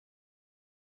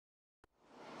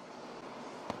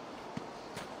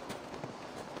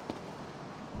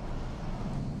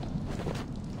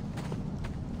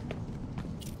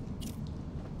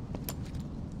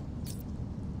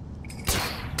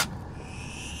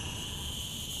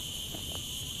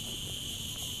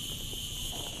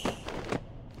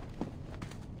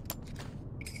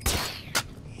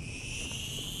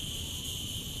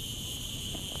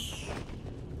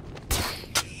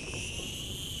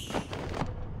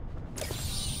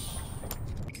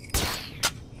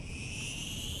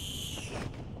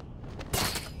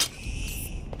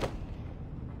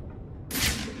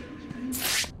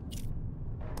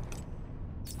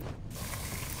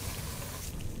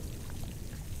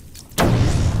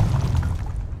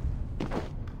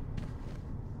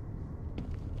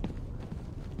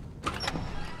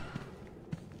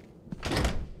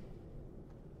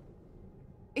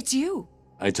It's you.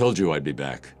 I told you I'd be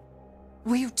back.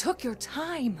 Well, you took your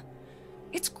time.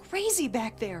 It's crazy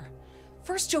back there.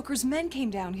 First Joker's men came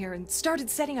down here and started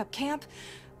setting up camp.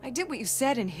 I did what you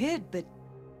said and hid, but...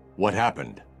 What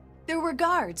happened? There were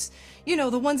guards. You know,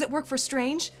 the ones that work for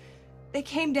Strange. They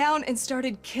came down and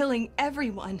started killing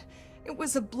everyone. It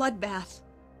was a bloodbath.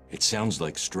 It sounds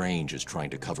like Strange is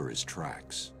trying to cover his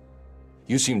tracks.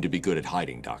 You seem to be good at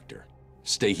hiding, Doctor.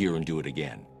 Stay here and do it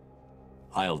again.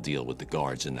 I'll deal with the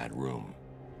guards in that room.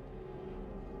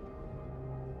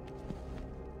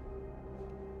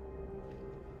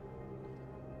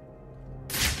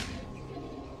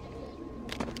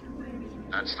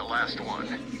 That's the last one.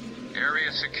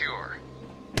 Area secure.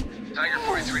 Tiger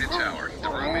 43 to tower. The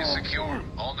room is secure.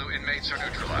 All new inmates are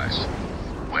neutralized.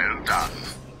 Well done.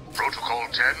 Protocol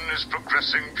 10 is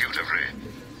progressing beautifully.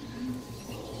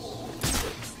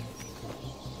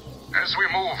 As we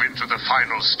move into the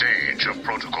final stage of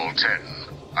Protocol 10,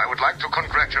 I would like to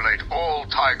congratulate all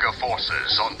Tiger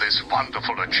forces on this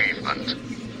wonderful achievement.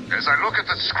 As I look at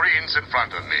the screens in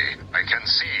front of me, I can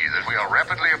see that we are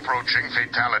rapidly approaching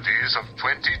fatalities of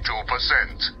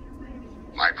 22%.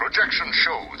 My projections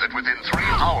show that within 3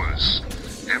 hours,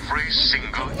 every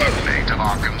single inmate of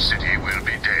Arkham City will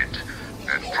be dead,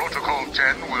 and Protocol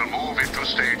 10 will move into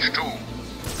Stage 2.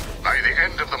 By the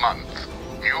end of the month,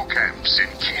 new camps in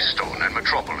Keystone and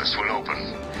Metropolis will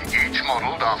open, each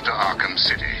modeled after Arkham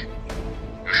City.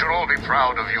 You should all be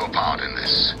proud of your part in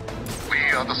this. We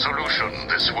are the solution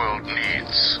this world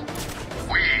needs.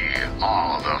 We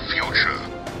are the future.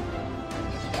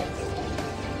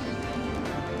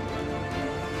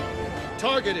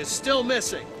 Target is still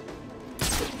missing.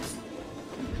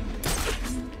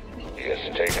 He has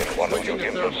taken one of you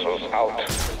imbeciles out.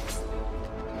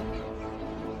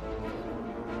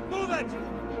 Move it!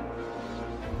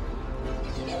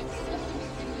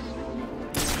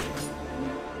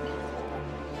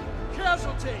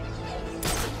 Casualty!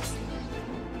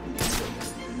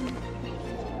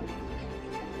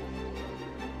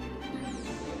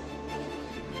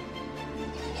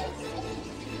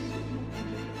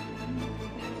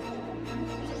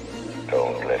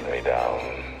 Don't let me down.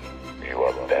 You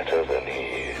are better than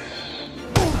he is.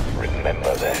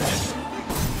 Remember that.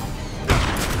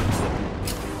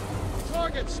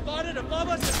 Target spotted above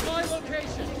us at my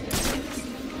location.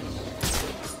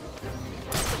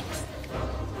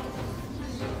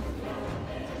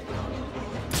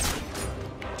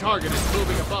 Target is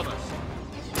moving above us.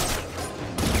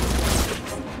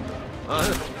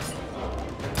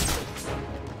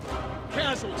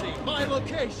 Casualty, my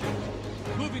location.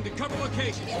 Moving to cover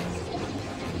location.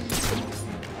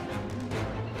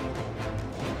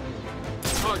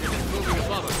 Target is moving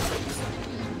above us.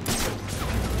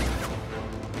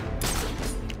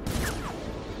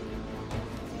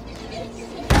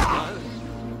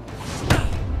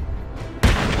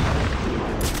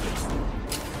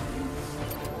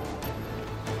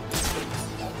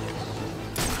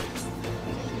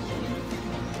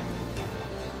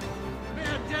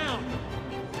 Man down!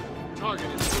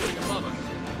 Target is moving above us.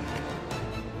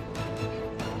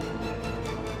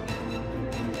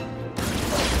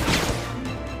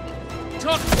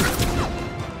 Target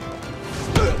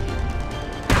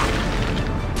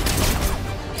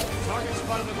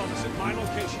spotted above us at my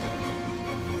location.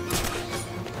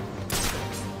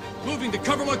 Moving to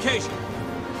cover location.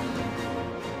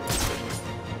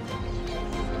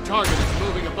 Target is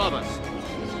moving above us.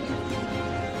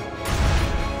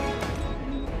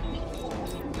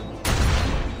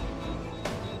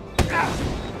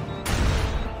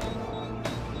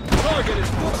 Target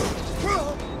is moving.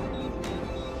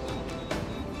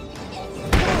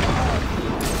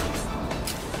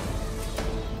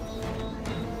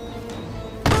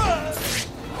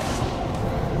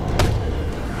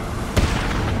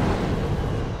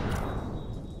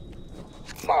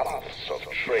 Months of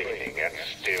training and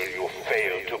still you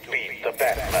fail to beat the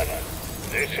Batman.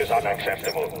 This is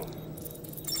unacceptable.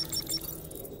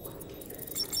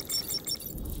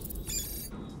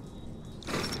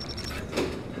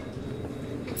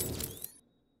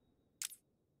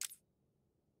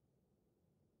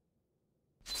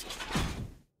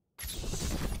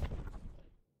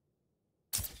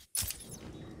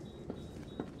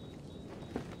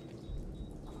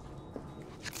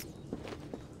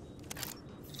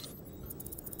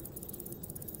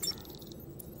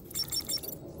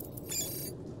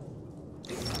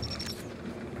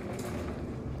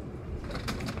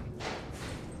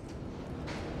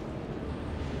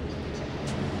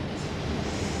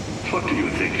 What do you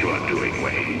think you are doing,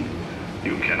 Wayne?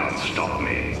 You cannot stop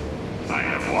me. I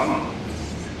have won.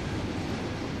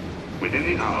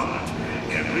 Within the hour,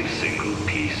 Every single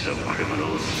piece of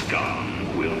criminal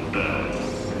scum will burn.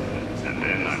 And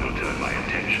then I will turn my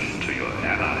attention to your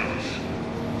allies.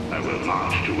 I will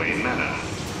march to Wayne Manor.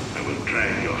 I will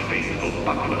drag your faithful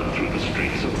butler through the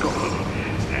streets of Gotham,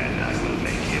 and I will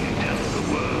make him tell the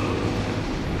world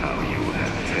how you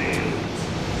have failed.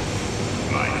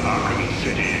 My Arkham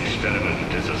City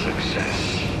experiment is a success,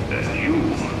 and you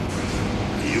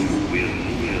will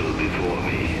kneel before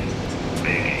me,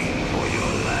 begging for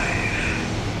your life.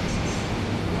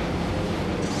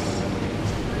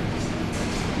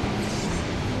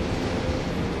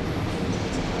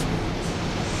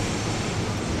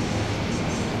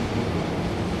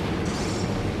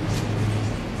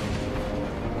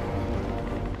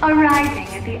 Arriving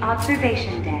at the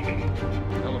observation deck.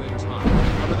 Elevator's hot.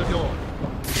 Cover the door.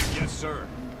 Yes, sir.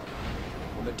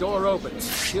 When the door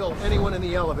opens, kill anyone in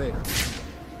the elevator.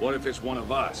 What if it's one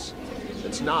of us?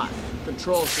 It's not.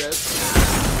 Control says...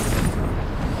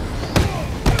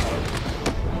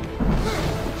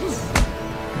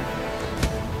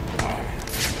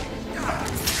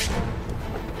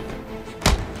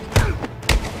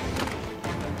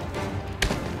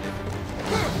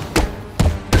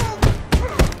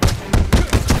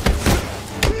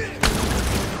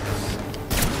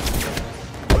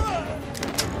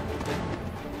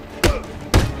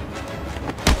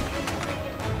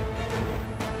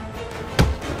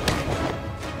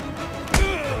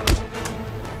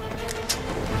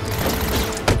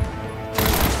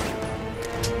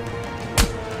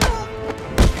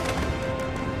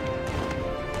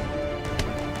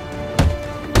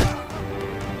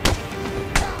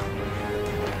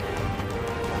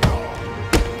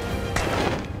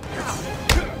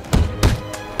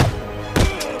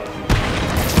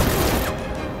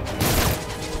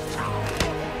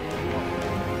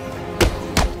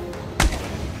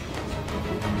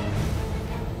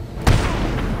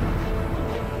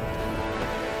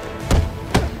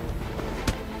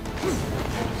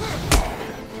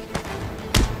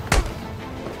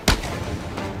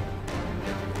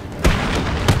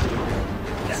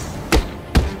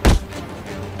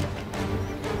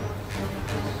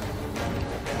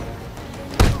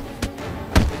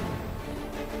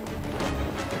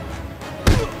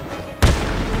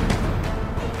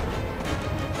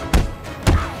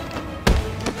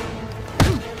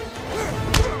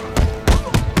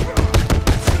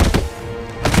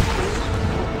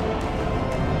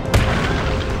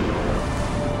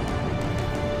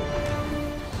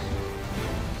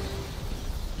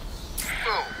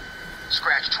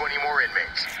 Scratch 20 more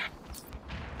inmates.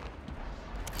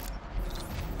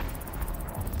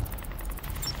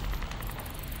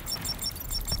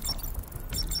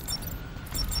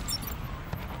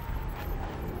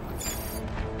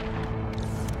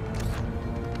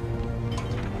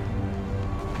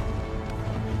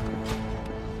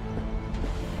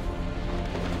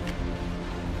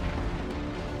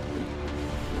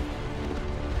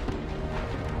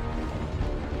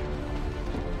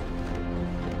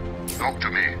 Talk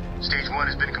to me. Stage 1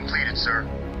 has been completed, sir.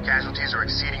 Casualties are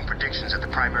exceeding predictions at the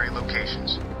primary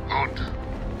locations. Good.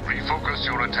 Refocus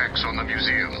your attacks on the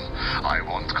museum. I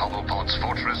want Cobblepot's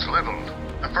fortress leveled.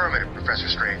 Affirmative, Professor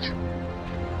Strange.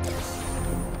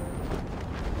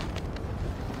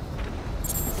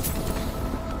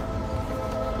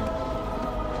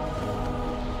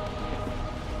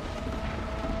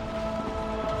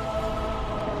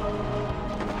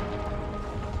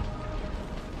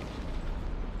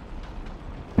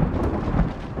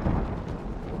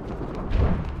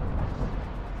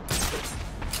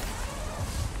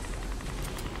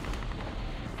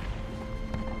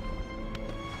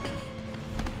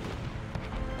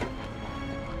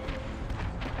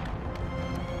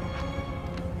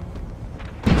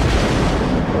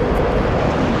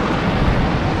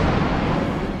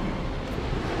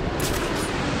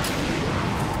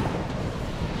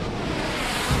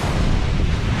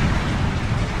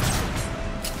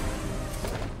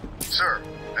 Sir,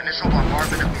 initial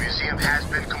bombardment of the museum has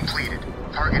been completed.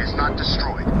 Target is not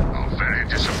destroyed. Oh, very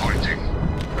disappointing.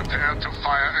 Prepare to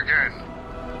fire again.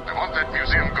 I want that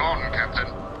museum gone, Captain.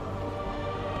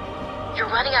 You're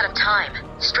running out of time.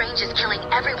 Strange is killing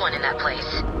everyone in that place.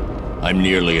 I'm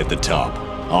nearly at the top.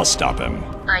 I'll stop him.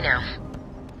 I know.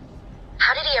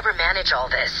 How did he ever manage all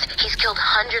this? He's killed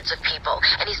hundreds of people,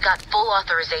 and he's got full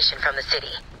authorization from the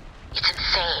city. It's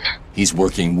insane. He's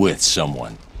working with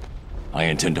someone. I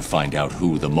intend to find out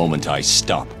who the moment I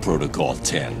stop Protocol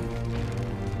 10.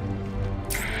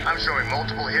 I'm showing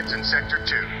multiple hits in Sector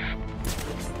 2.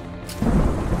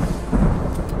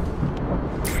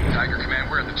 Tiger Command,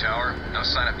 we're at the tower. No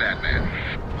sign of Batman.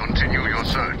 Continue your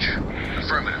search.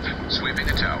 Affirmative. Sweeping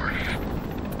the tower.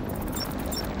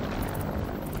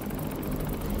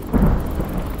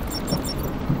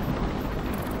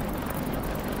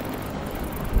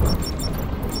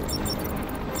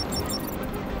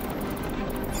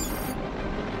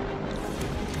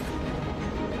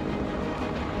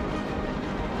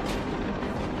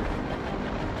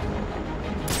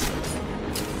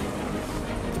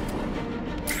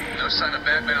 sign of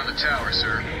Batman on the tower,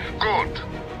 sir. Good.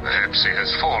 Perhaps he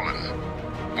has fallen.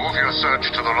 Move your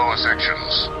search to the lower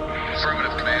sections.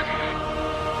 Affirmative, Command.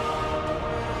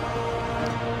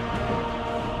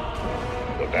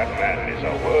 The Batman is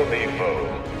a worthy foe.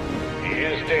 He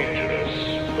is dangerous,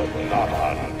 but not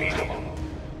unbeatable.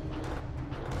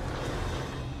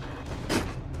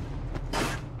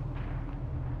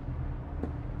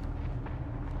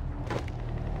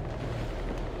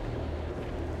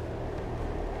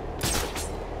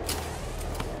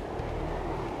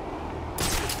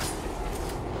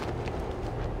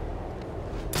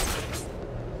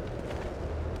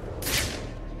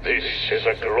 This is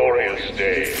a glorious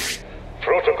day.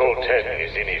 Protocol 10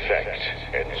 is in effect,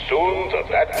 and soon the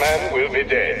Batman will be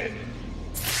dead.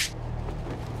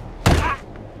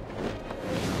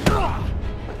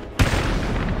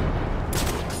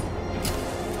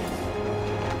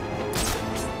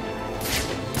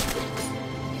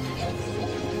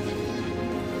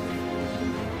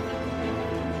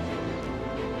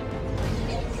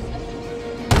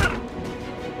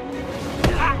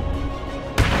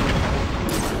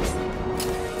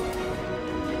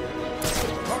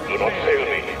 Do not fail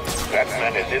me.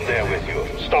 Batman is in there with you.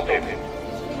 Stop him.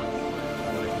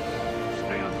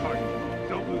 Stay on target.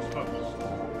 Don't lose focus.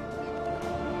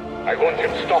 I want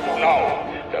him stopped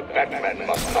now. The Batman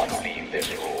must not leave this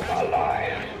room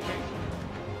alive.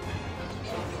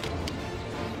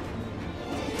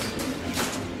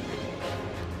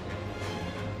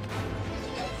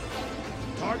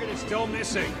 Target is still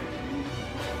missing.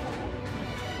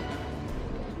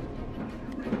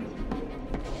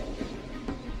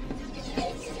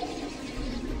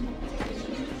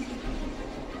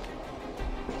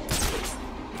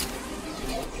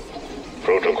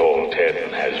 Protocol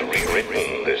 10 has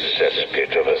rewritten this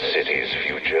cesspit of a city's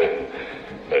future,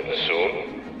 and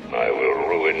soon I will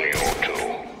ruin you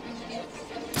too.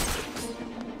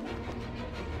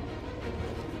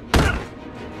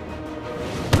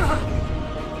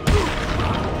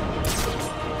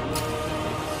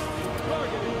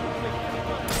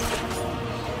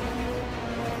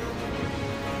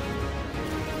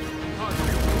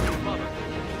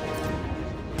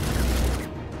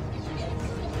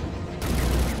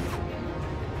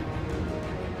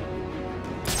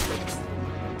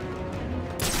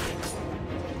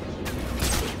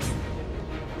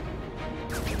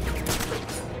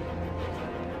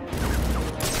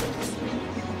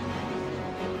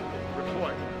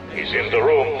 He's in the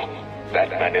room.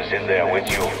 Batman is in there with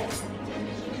you.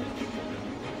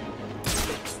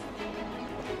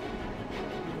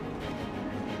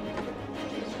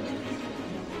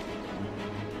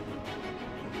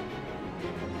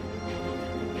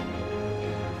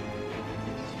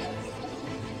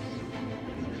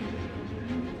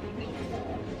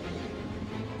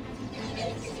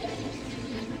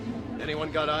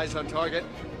 Anyone got eyes on target?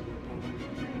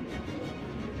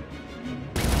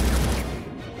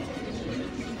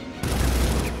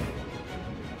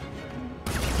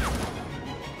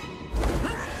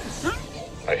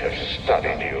 I have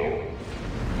studied you.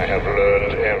 I have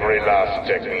learned every last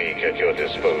technique at your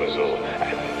disposal,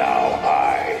 and now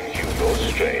I, Hugo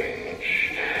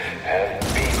Strange, have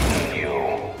beaten you.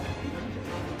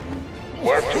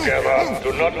 Work together.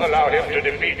 Do not allow him to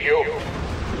defeat you.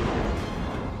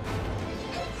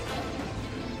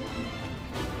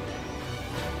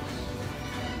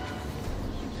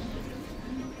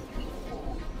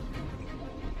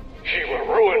 He will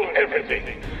ruin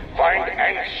everything. Find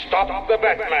and stop the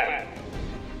Batman.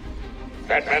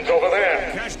 Batman's over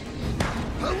there.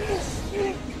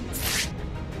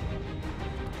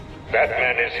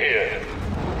 Batman is here.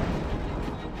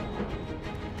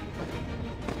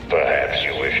 Perhaps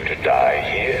you wish to die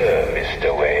here,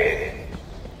 Mr. Wayne.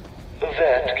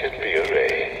 That can be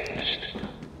arranged.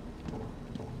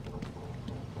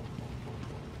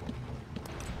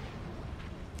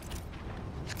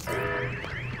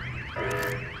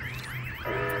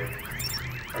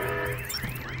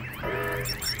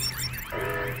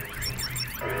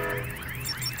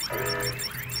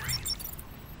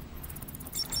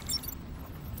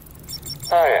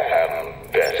 I am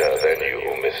better than you,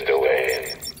 Mr.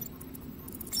 Wayne.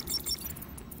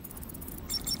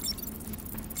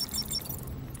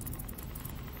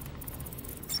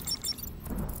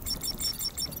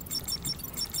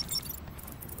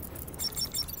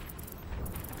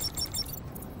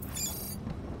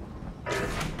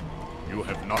 You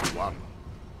have not won.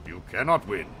 You cannot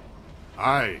win.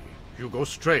 I, Hugo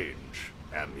Strange,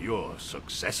 am your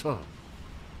successor.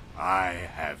 I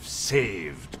have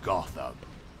saved Gotham.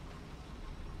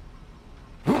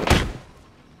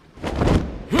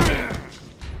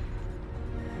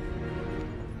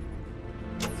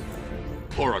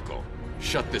 Oracle,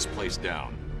 shut this place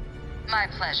down. My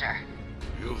pleasure.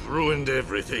 You've ruined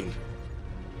everything.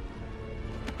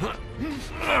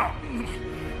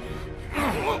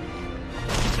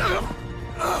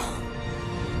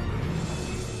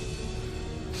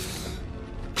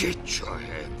 Get your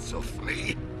hands off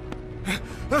me.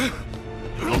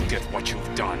 Look at what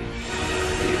you've done.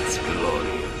 It's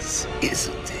glorious,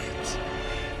 isn't it?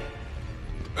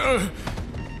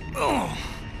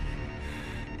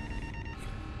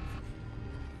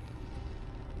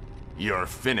 You're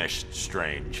finished,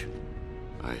 Strange.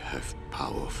 I have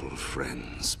powerful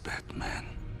friends, Batman.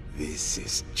 This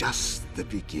is just the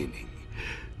beginning.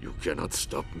 You cannot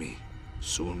stop me.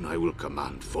 Soon I will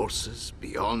command forces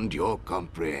beyond your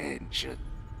comprehension.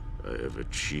 I have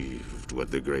achieved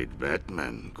what the great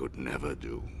Batman could never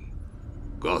do.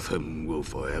 Gotham will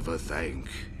forever thank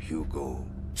Hugo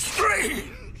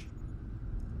Strange!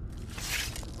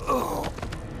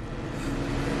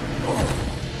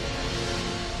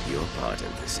 Your part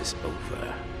in this is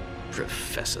over,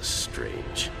 Professor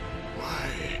Strange.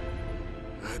 Why?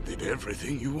 I did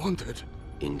everything you wanted.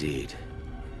 Indeed.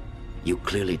 You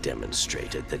clearly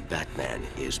demonstrated that Batman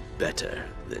is better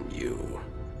than you.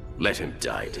 Let him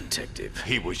die, Detective.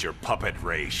 He was your puppet,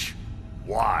 Raish.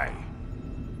 Why?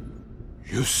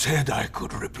 You said I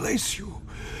could replace you.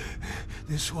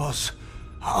 This was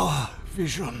our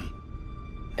vision.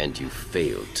 And you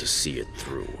failed to see it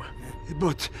through.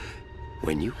 But...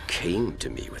 when you came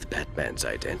to me with Batman's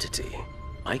identity,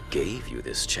 I gave you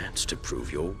this chance to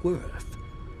prove your worth,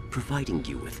 providing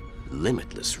you with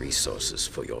limitless resources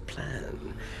for your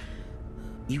plan.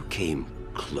 You came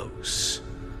close,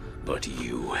 but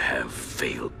you have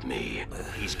failed me.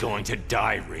 He's going to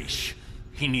die, Raish.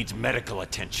 He needs medical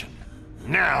attention.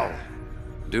 Now!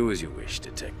 Do as you wish,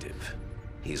 Detective.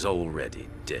 He's already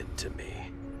dead to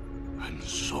me. I'm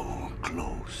so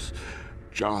close.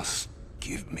 Just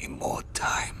give me more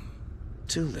time.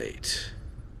 Too late.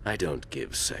 I don't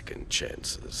give second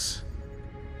chances.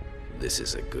 This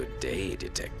is a good day,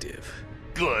 Detective.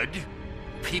 Good?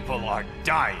 People are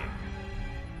dying.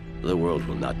 The world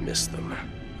will not miss them.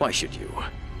 Why should you?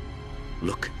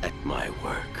 Look at my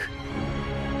work.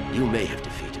 You may have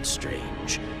defeated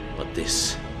Strange, but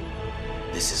this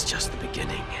is just the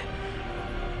beginning.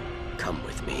 Come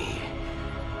with me.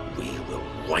 We will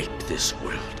wipe this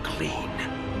world clean.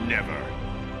 Never.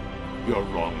 You're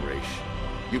wrong, Raish.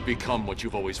 You've become what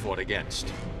you've always fought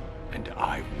against. And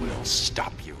I will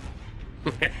stop you.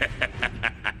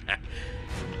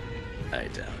 I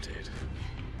doubt it.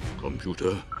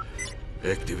 Computer,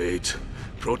 activate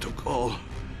Protocol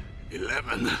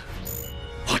 11.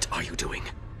 What are you doing?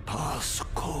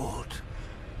 Passcode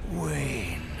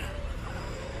Wayne.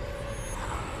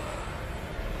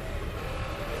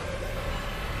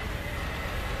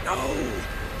 No!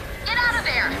 Get out of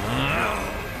there!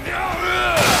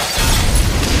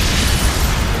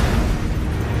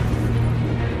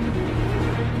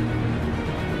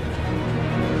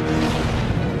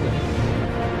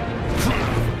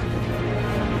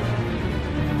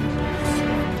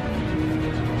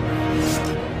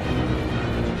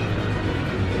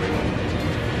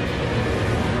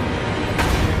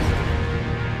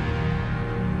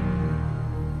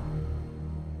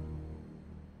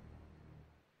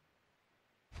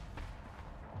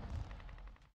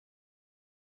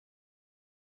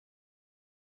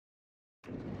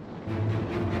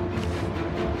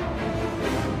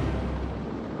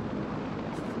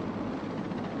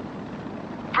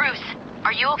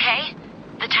 Are you okay?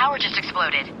 The tower just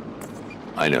exploded.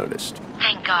 I noticed.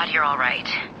 Thank God you're all right.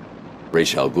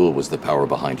 Ra's al Ghul was the power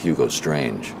behind Hugo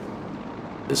Strange.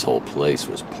 This whole place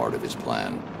was part of his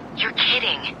plan. You're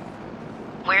kidding.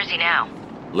 Where's he now?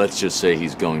 Let's just say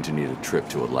he's going to need a trip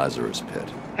to a Lazarus pit.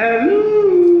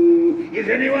 Hello? Is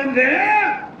anyone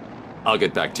there? I'll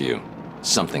get back to you.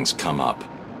 Something's come up.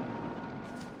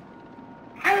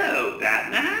 Hello,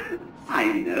 Batman.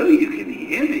 I know you can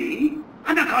hear me.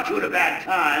 I've not caught you at a bad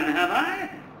time, have I?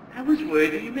 I was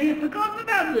worried that you may have forgotten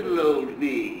about little old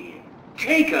me.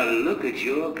 Take a look at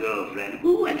your girlfriend,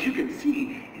 who, as you can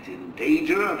see, is in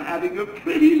danger of having her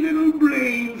pretty little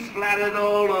brain splattered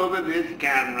all over this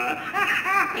camera.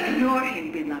 Ignore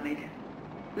him, beloved.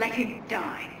 Let him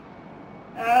die.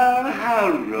 Oh, how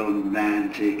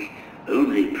romantic.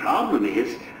 Only problem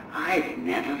is, I've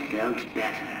never felt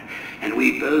better. And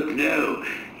we both know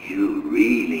you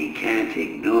really can't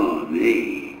ignore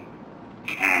me.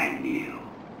 Can you?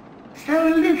 So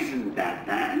listen,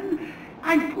 Batman.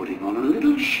 I'm putting on a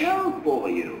little show for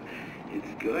you.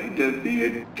 It's going to be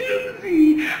a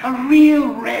doozy, a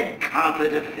real red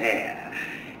carpet affair.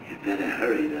 You better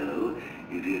hurry, though.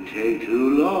 If you take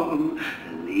too long,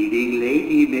 the leading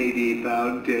lady may be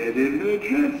found dead in her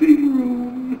dressing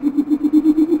room.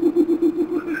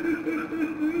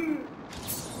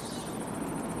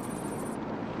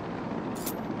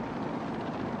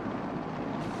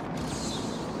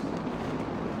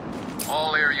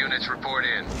 All air units report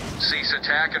in. Cease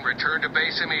attack and return to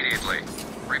base immediately.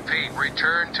 Repeat,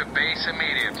 return to base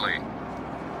immediately.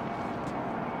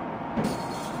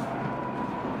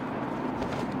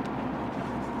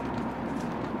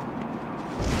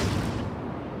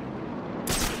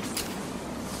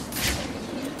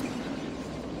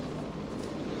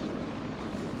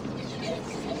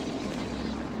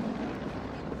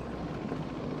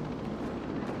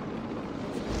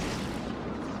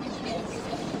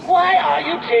 Why are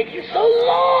you taking so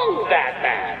long,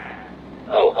 Batman?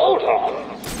 Oh, hold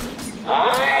on.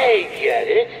 I get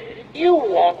it. You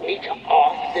want me to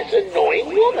off this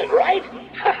annoying woman, right?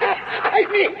 I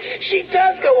mean, she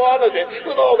does go on a bit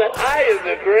with all that I am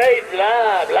the great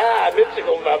blah, blah,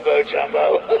 mystical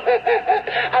mumbo-jumbo.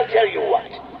 I'll tell you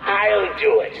what. I'll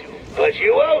do it. But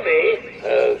you owe me,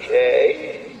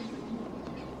 okay?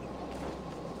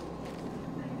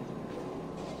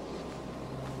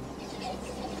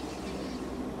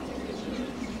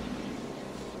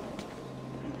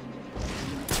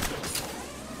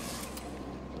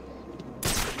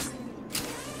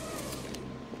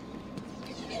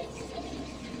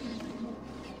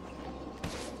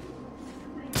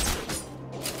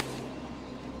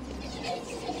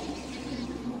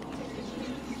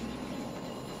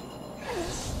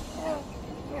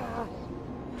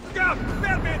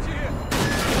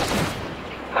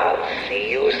 I'll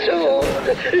see you soon.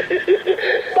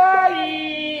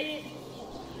 Bye!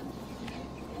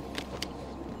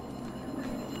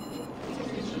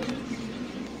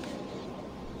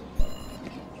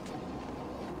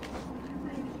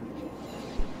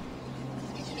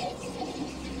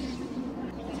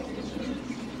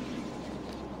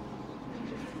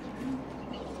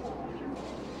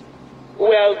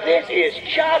 Well, this is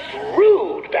just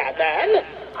rude, Batman.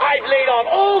 I've laid on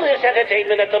all this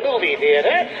entertainment at the movie theater,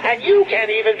 and you can't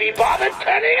even be bothered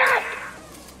turning up!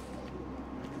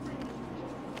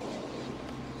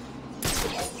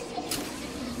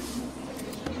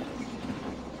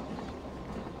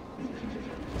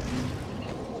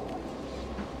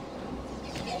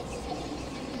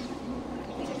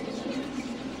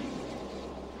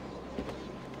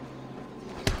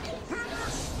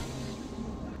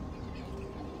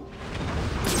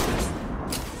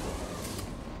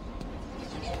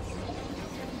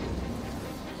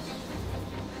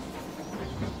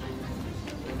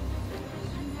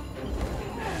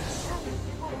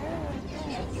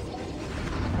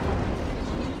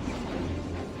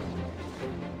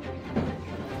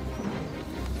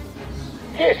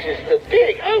 This is the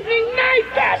big opening night,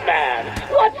 Batman!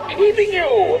 What's keeping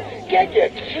you? Get your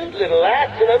cute little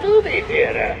ass to the movie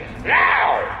theater,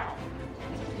 now!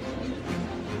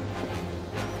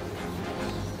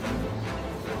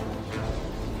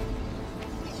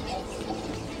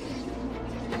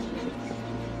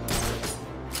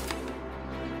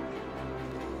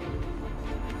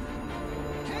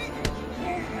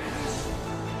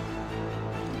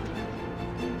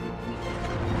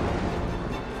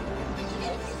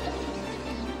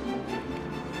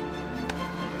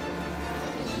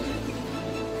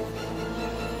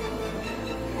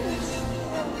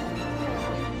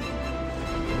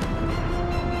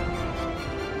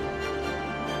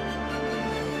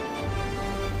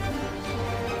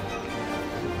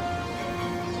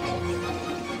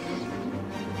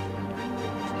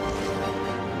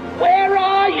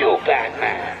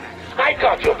 Batman. I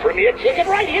got your premiere ticket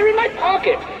right here in my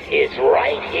pocket. It's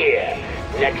right here,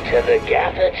 next to the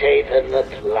gaffer tape and the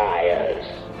pliers.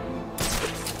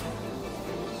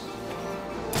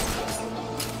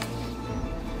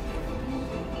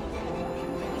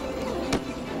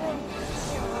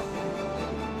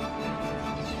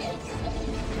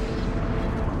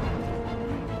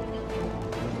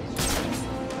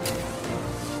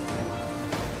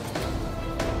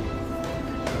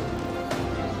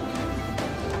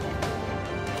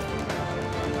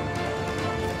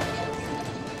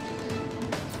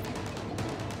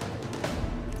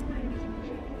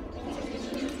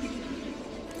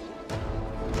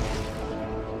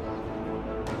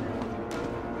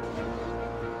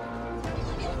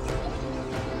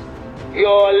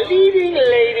 Your leading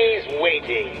lady's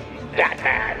waiting,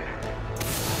 Batman.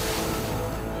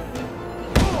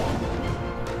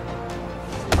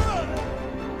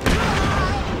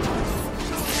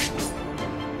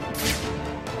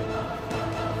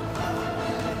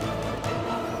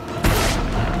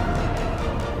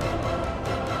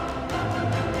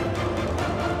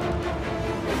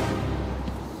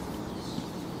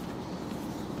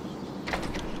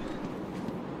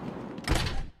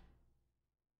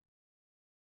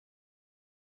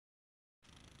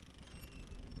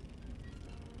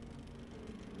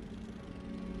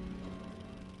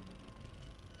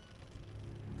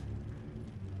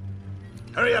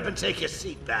 Hurry up and take your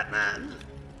seat, Batman.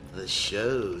 The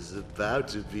show's about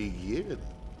to begin.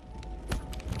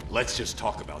 Let's just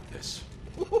talk about this.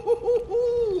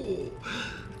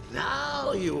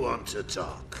 Now you want to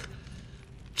talk.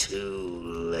 Too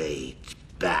late,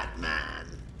 Batman.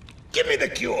 Give me the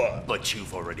cure! But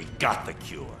you've already got the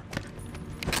cure.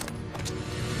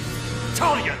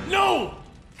 Talia, no!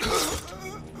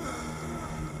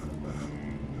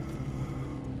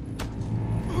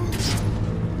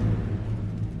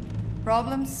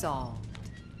 Problem solved.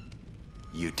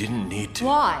 You didn't need to.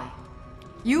 Why?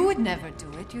 You would never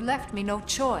do it. You left me no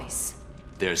choice.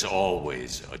 There's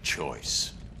always a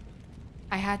choice.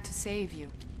 I had to save you.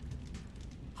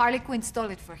 Harley Quinn stole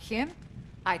it for him.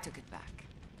 I took it back.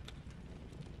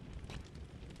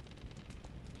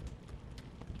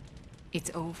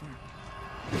 It's over.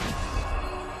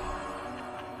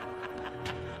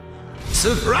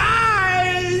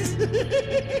 Surprise!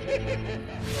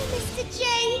 Mr.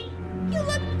 J, you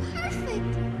look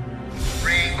perfect.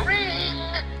 Ring, ring.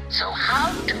 So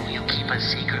how do you keep a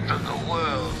secret from the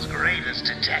world's greatest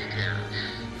detective?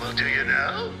 Well, do you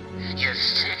know? You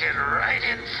stick it right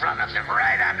in front of him,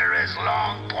 right under his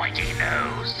long, pointy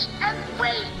nose, and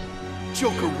wait.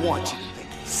 Joker wants you to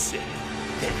think he's sick.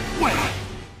 Then wait.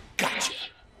 Gotcha.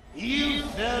 You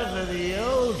fell for the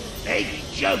old fake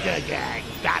Joker gag,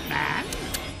 Batman.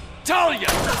 Talia!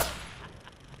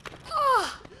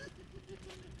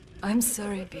 I'm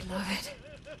sorry, beloved.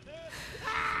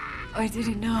 I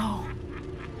didn't know.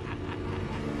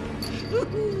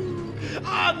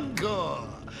 Encore!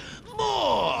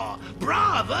 More!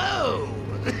 Bravo!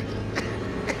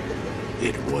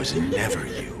 It was never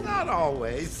you. Not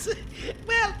always.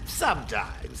 Well,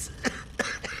 sometimes.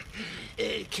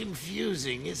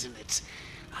 Confusing, isn't it?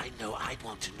 I know I'd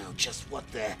want to know just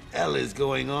what the hell is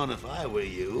going on if I were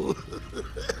you.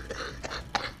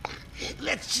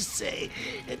 Let's just say,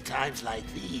 at times like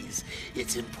these,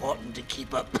 it's important to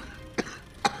keep up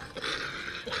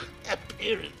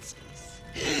appearances.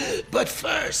 But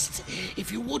first,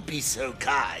 if you would be so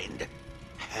kind,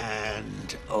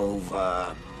 hand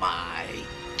over my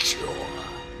cure.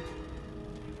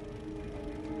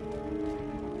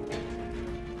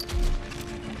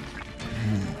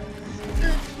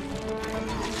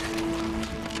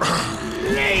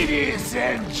 Ladies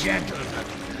and gentlemen,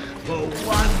 for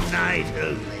one night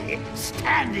only,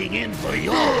 standing in for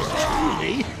yours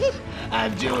truly,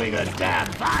 I'm doing a damn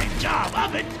fine job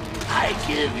of it. I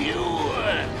give you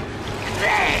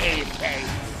Clayface.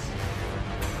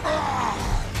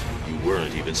 You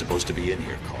weren't even supposed to be in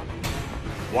here, Carl.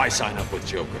 Why sign up with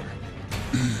Joker?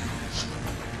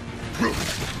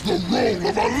 The role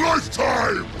of a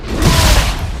lifetime!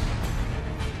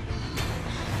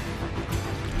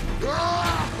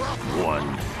 One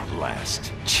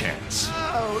last chance.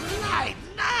 Oh,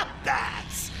 lighten up,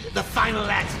 bats! The final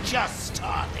act's just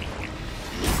starting.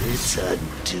 It's a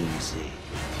doozy.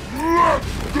 Let's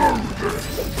do this!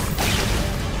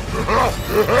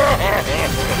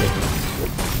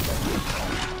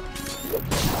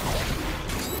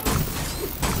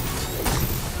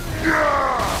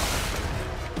 Yeah!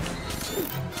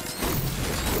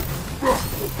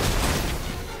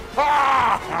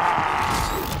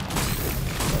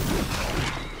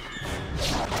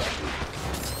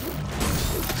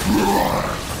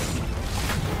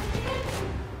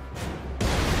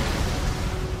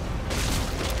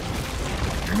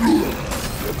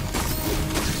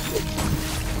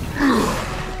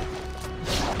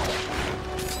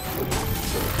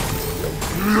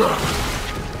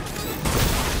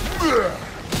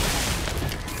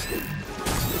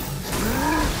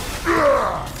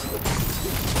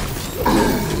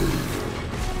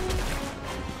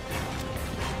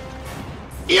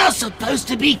 You're supposed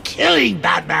to be killing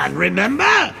Batman, remember?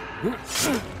 Are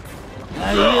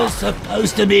you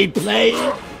supposed to be playing?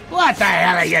 What the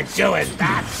hell are you doing,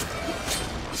 Bat?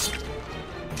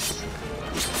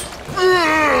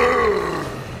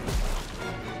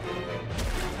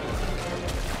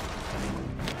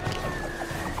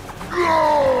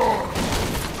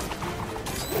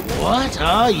 What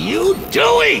are you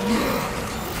doing?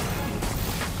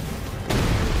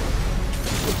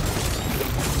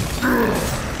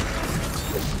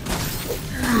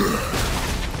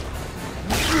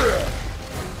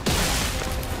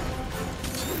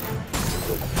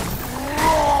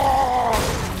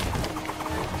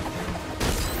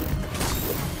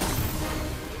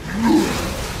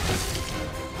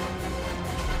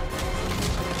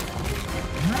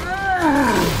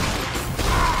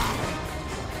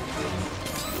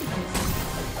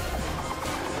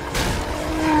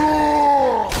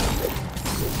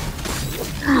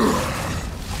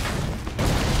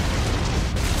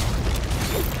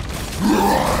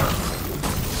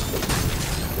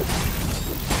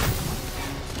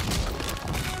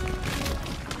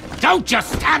 Don't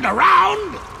just stand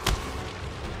around!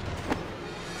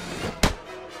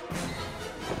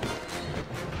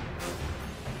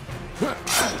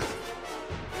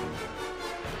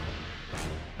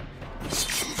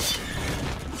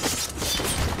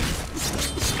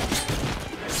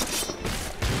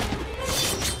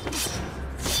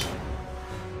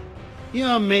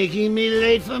 You're making me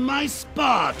late for my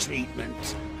spa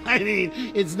treatment. I mean,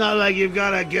 it's not like you've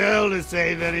got a girl to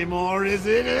save anymore, is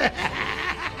it?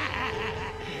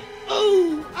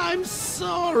 Oh, I'm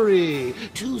sorry.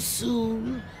 Too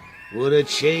soon? Would a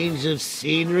change of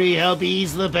scenery help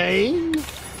ease the pain?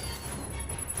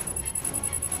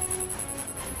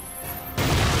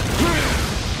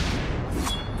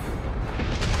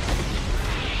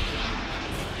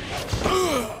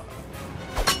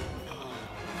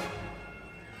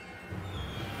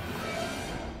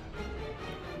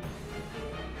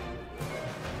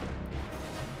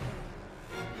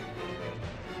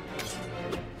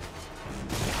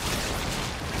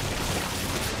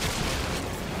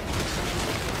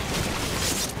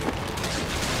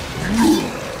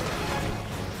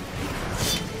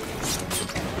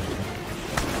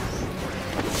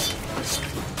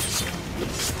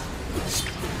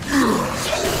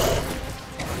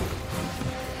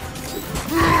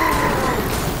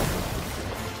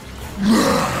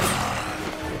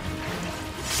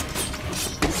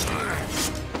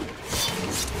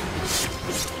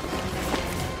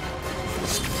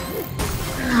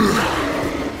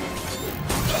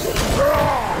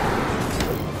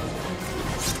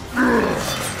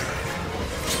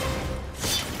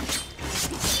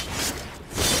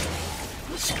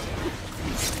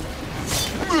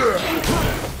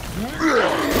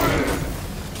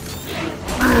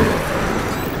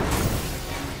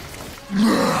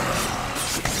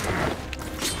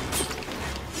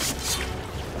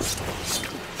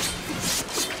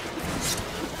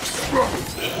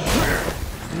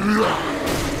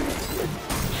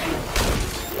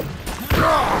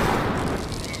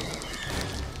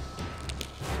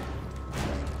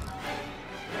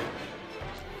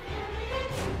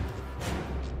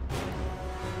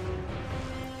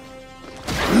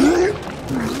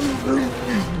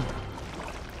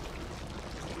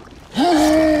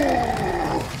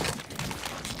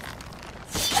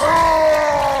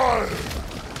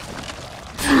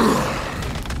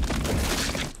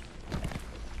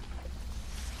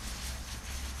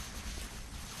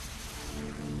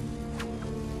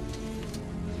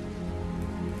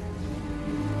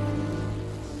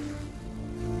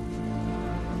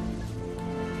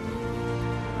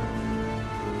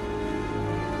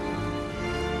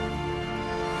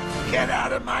 Get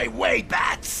out of my way,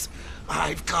 bats!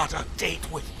 I've got a date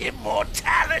with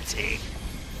immortality!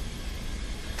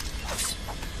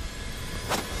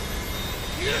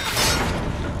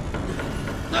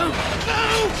 No!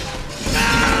 No!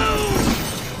 No!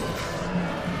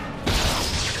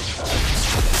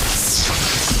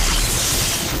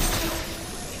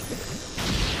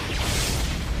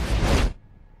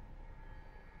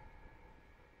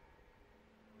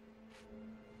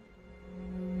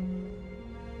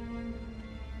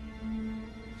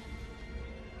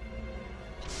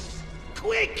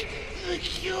 Quick! The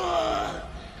cure!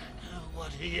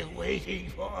 What are you waiting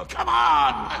for? Come on!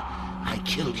 I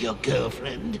killed your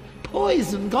girlfriend,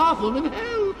 poisoned Gotham in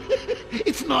hell.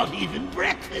 It's not even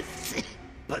breakfast.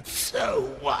 But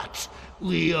so what?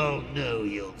 We all know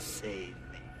you'll save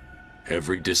me.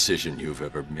 Every decision you've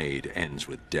ever made ends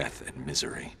with death and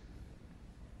misery.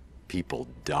 People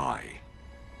die.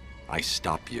 I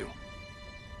stop you.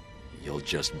 You'll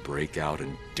just break out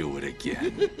and do it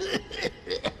again.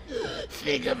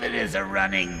 Think of it as a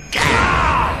running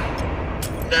gag!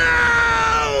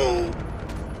 No!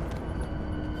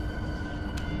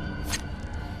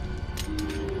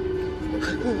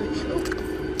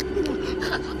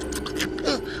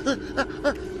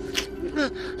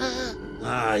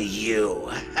 Are you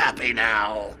happy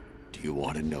now? Do you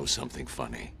want to know something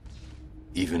funny?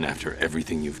 Even after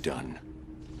everything you've done,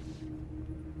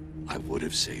 I would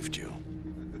have saved you.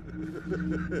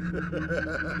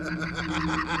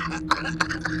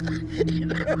 You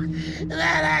know,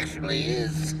 that actually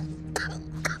is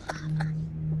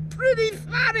pretty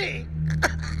funny.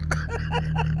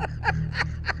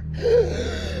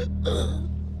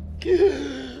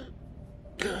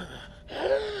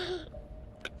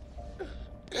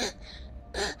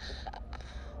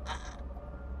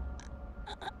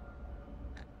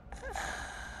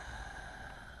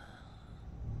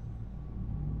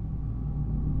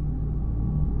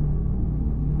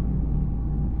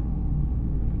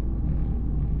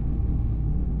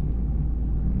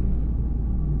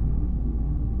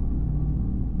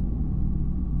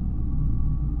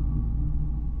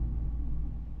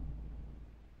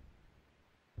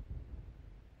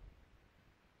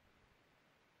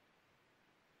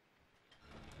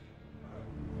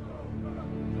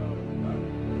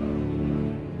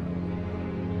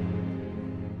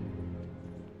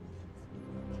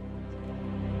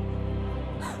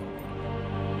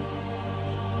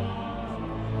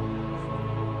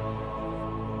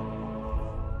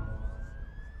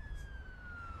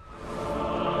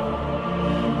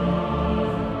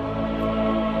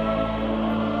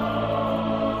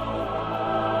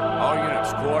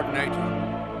 Just coordinate.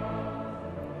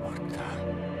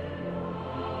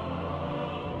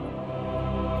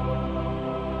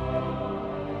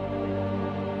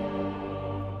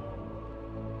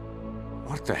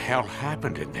 What the hell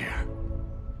happened in there?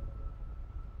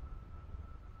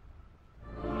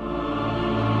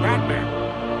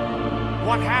 Batman!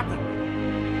 What happened?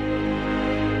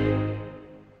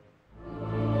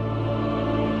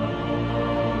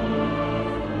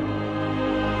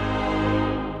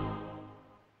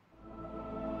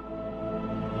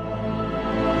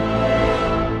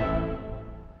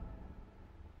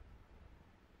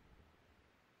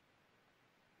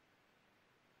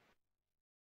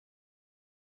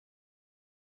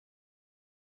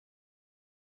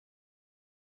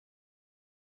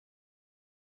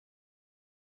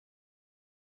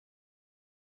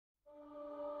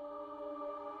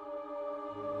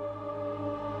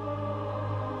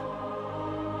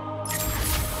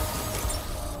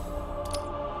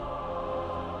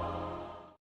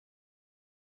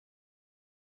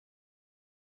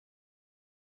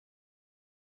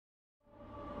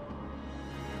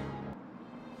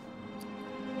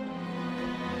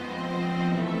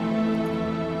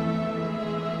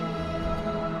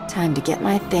 Time to get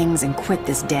my things and quit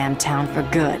this damn town for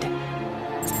good.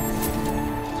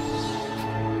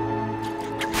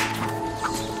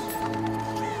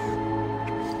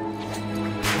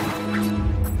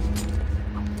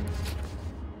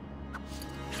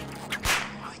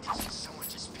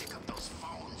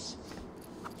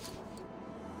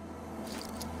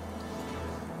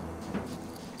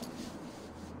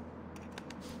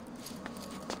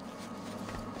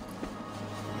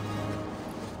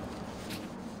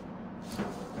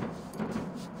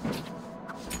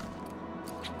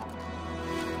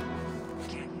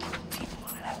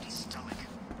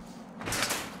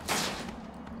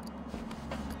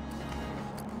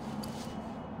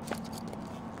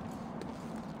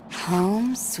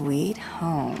 Home sweet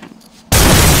home.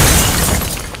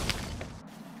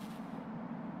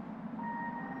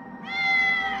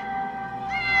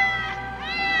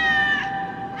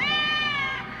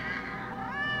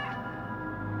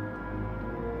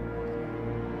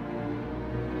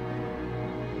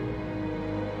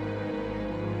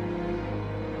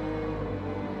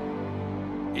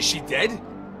 Is she dead?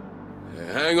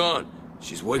 Hang on.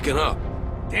 She's waking up.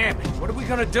 Damn it, what are we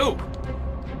gonna do?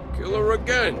 Kill her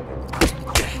again.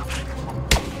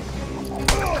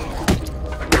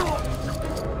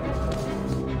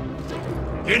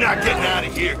 You're not getting out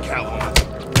of here, Catwoman.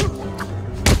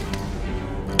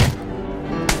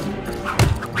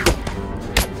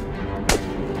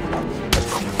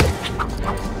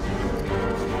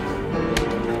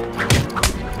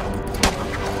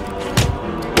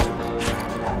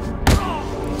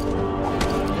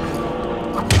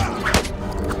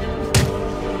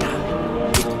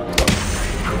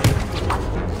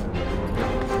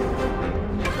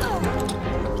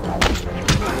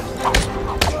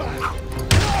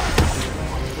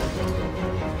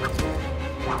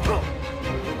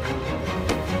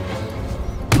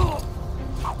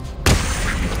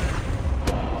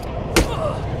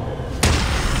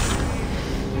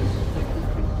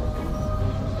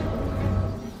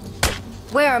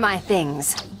 Where are my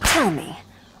things? Tell me,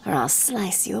 or I'll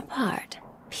slice you apart,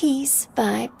 piece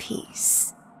by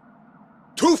piece.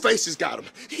 Two-Face got him.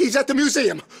 He's at the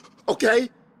museum, okay?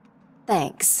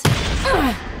 Thanks.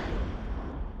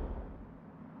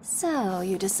 So,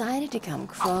 you decided to come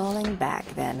crawling back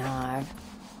then, Harv.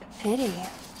 Pity.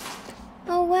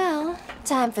 Oh well,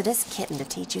 time for this kitten to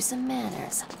teach you some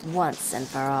manners, once and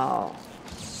for all.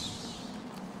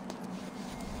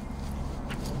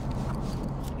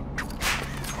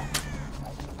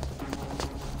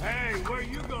 Hey, where are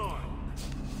you going?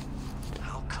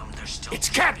 How come there's still It's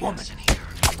Catwoman!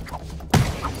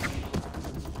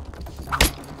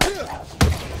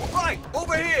 Right,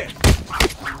 over here!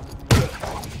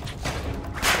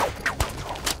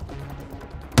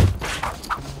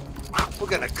 We're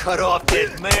gonna cut off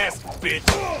that mask, bitch!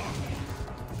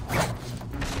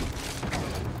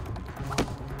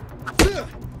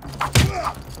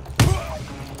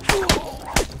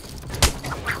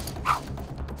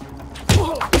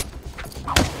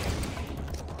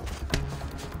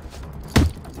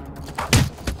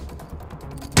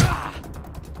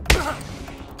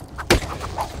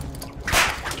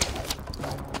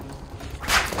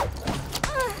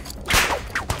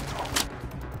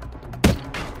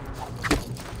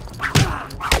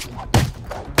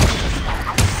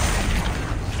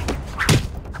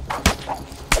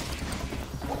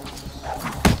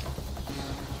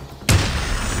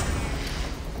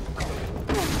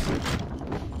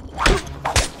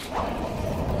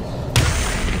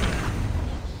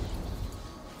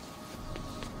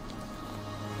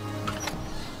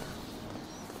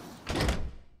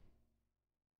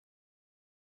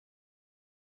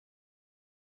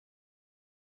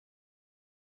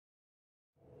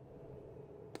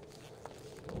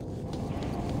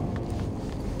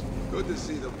 Good to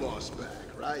see the boss back,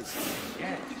 right?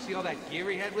 Yeah, did you see all that gear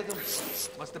he had with him?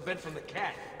 Must have been from the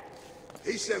cat.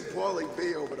 He sent Paulie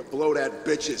B over to blow that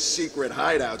bitch's secret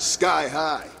hideout sky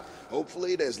high.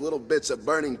 Hopefully there's little bits of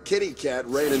burning kitty cat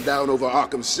raining down over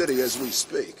Arkham City as we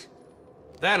speak.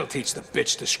 That'll teach the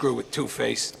bitch to screw with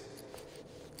Two-Face.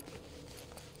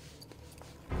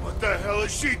 What the hell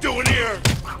is she doing here?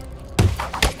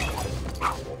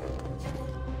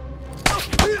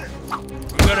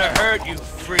 I'm gonna hurt you,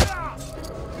 freak.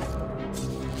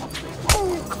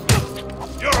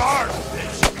 You're hard,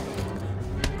 bitch!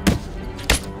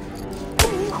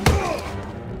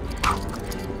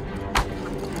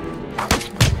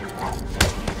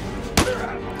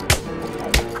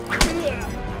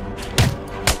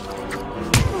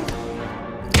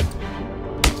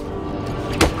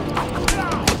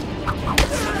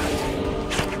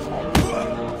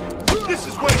 This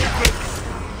is where you're good.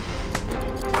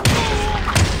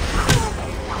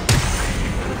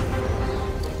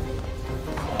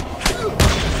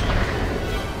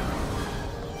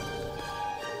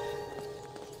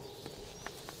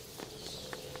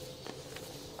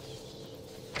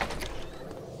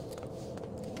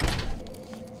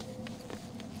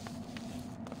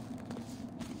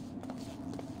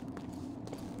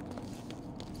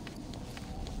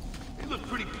 He looked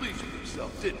pretty pleased with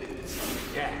himself, didn't he?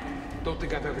 Yeah, don't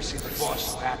think I've ever seen the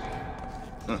boss so happy.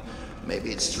 Huh.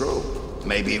 Maybe it's true.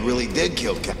 Maybe he really did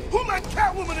kill Cat. Who let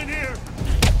Catwoman in here?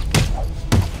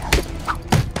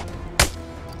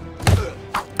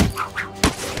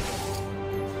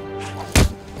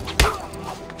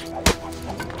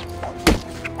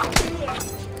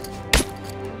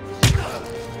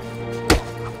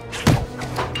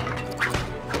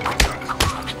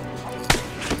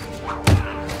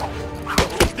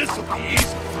 This'll be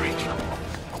easy, freak.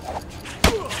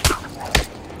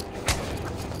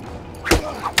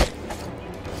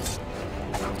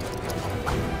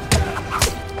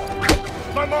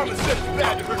 My mama said it's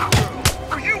bad to hurt a girl.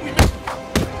 For you, we make...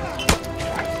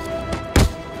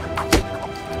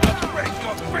 I'll break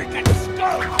your freaking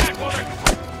skull, Catwoman!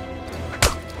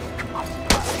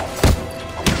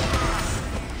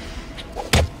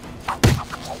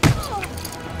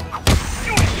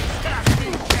 You ain't get past me,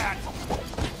 cat!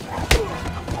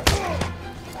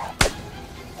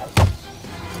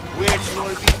 Where do you want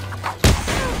to be?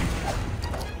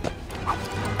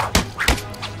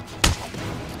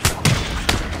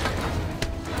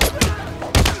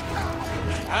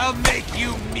 I'll make you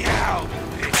meow,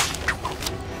 bitch!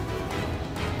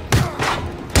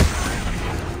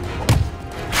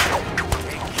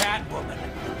 Hey, Catwoman,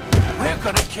 we're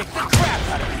gonna kick the crap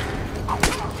out of you!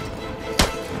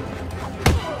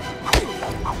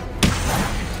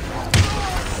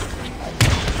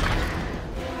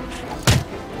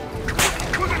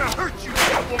 We're gonna hurt you,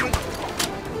 Catwoman!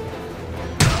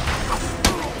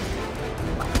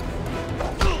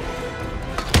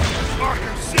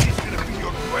 Arkham City's gonna be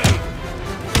your grave!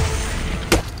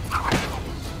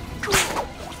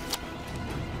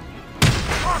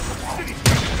 Arkham City's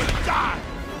gonna die!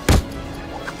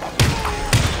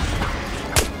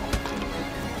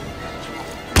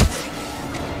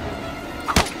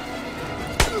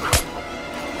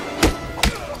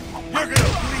 You're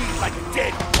gonna bleed like a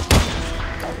dead...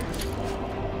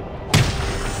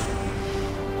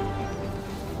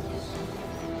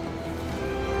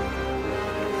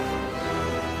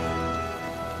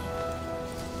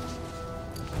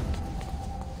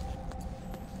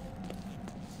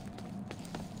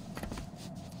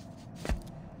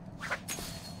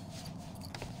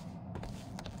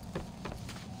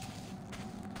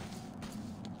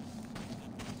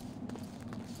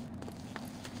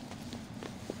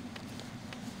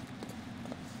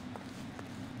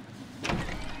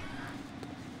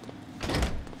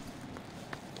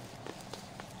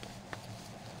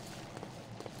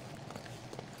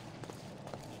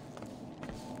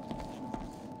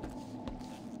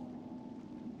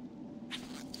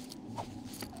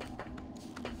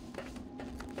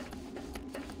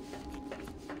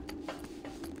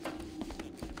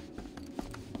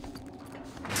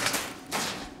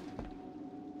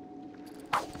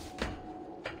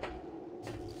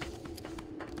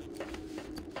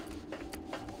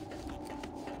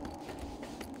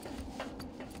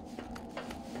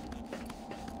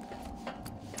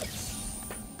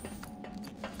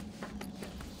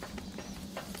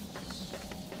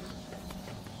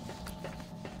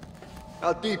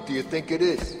 How deep do you think it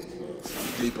is?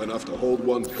 Deep enough to hold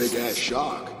one big-ass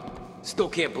shark. Still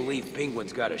can't believe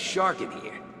Penguin's got a shark in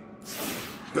here.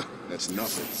 That's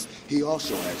nothing. He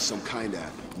also had some kind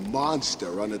of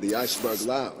monster under the Iceberg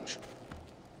Lounge.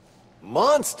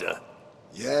 Monster?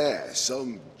 Yeah,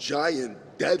 some giant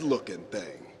dead-looking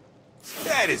thing.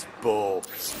 That is bull.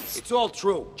 It's all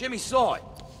true. Jimmy saw it.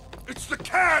 It's the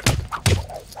cat!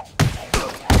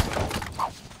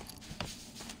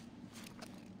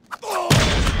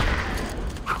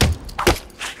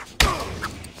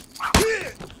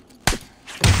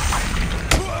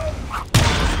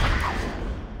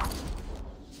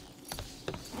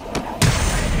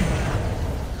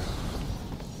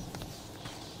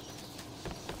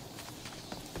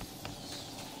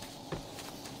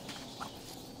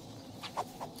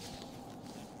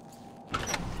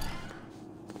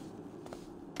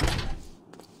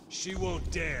 She won't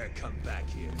dare come back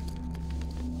here.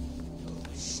 Oh,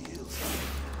 she'll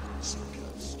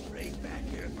come straight back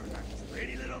here for her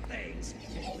pretty little things.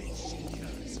 And when she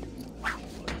does, I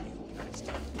want you guys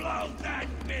to blow that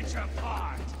bitch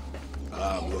apart!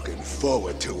 I'm looking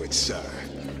forward to it, sir.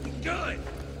 Good!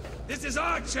 This is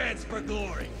our chance for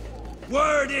glory.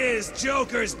 Word is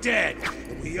Joker's dead.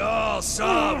 We all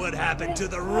saw what happened to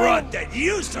the runt that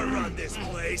used to run this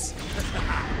place.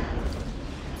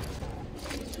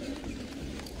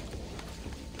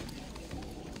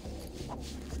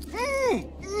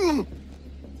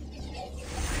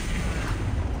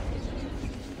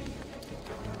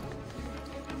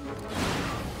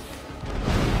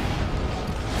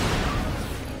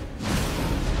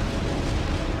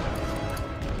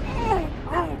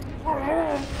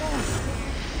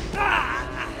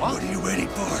 What are you waiting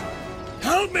for?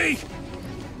 Help me!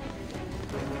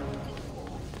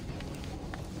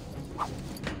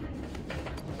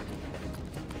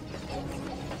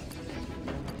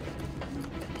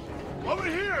 Over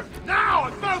here! Now!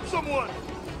 I found someone!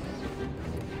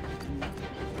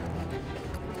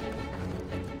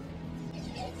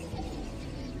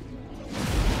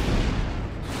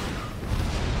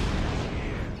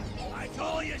 I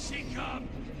told you she'd come!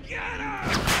 Get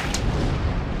her!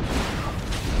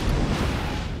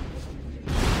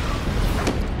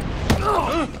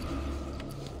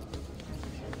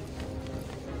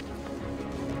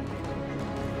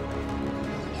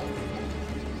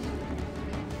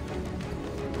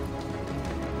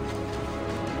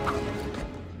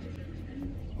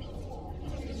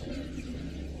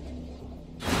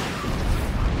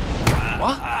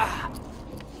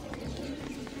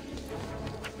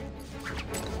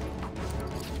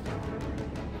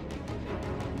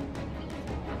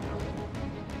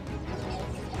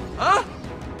 Huh?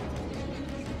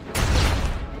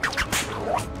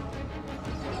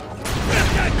 Get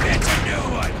that bitch a new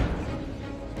one!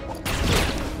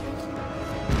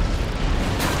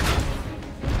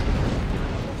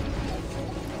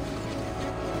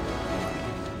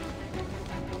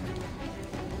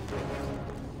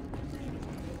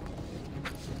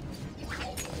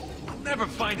 I'll never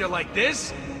find her like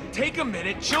this. Take a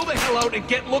minute, chill the hell out, and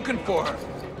get looking for her.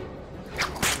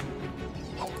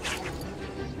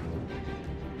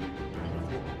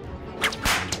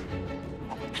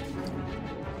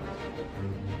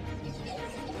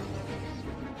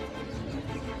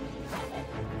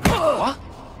 What?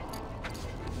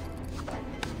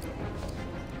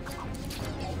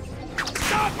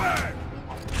 Stop her!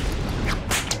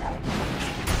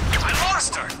 I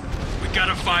lost her! We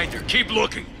gotta find her. Keep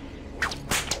looking.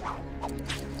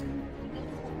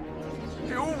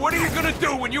 What are you gonna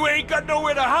do when you ain't got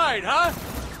nowhere to hide, huh?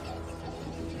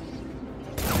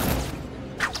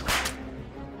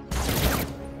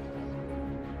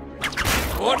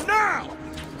 What now?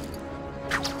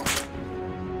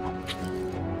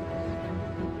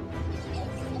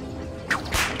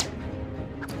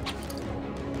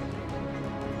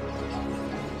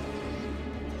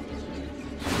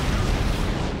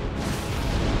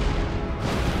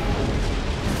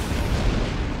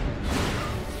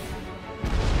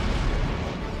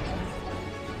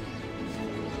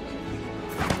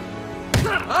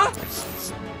 Huh?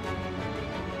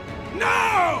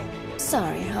 No!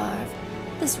 Sorry, Harv.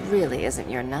 This really isn't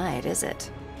your night, is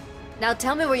it? Now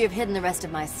tell me where you've hidden the rest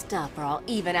of my stuff, or I'll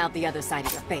even out the other side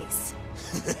of your face.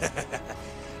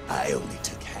 I only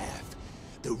took half.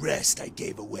 The rest I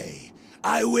gave away.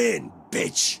 I win,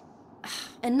 bitch!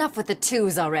 Enough with the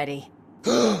twos already.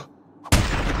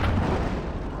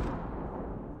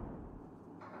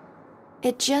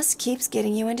 It just keeps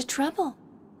getting you into trouble.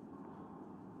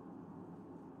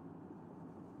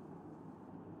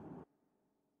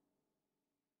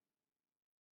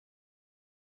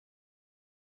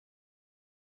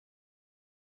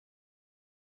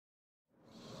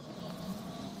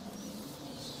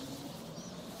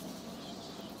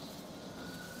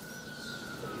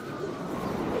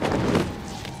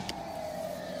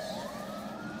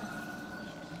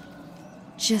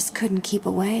 Just couldn't keep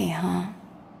away, huh?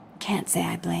 Can't say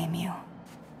I blame you.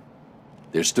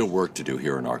 There's still work to do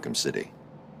here in Arkham City.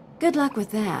 Good luck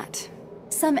with that.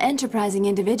 Some enterprising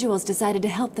individuals decided to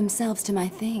help themselves to my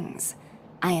things.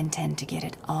 I intend to get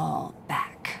it all back.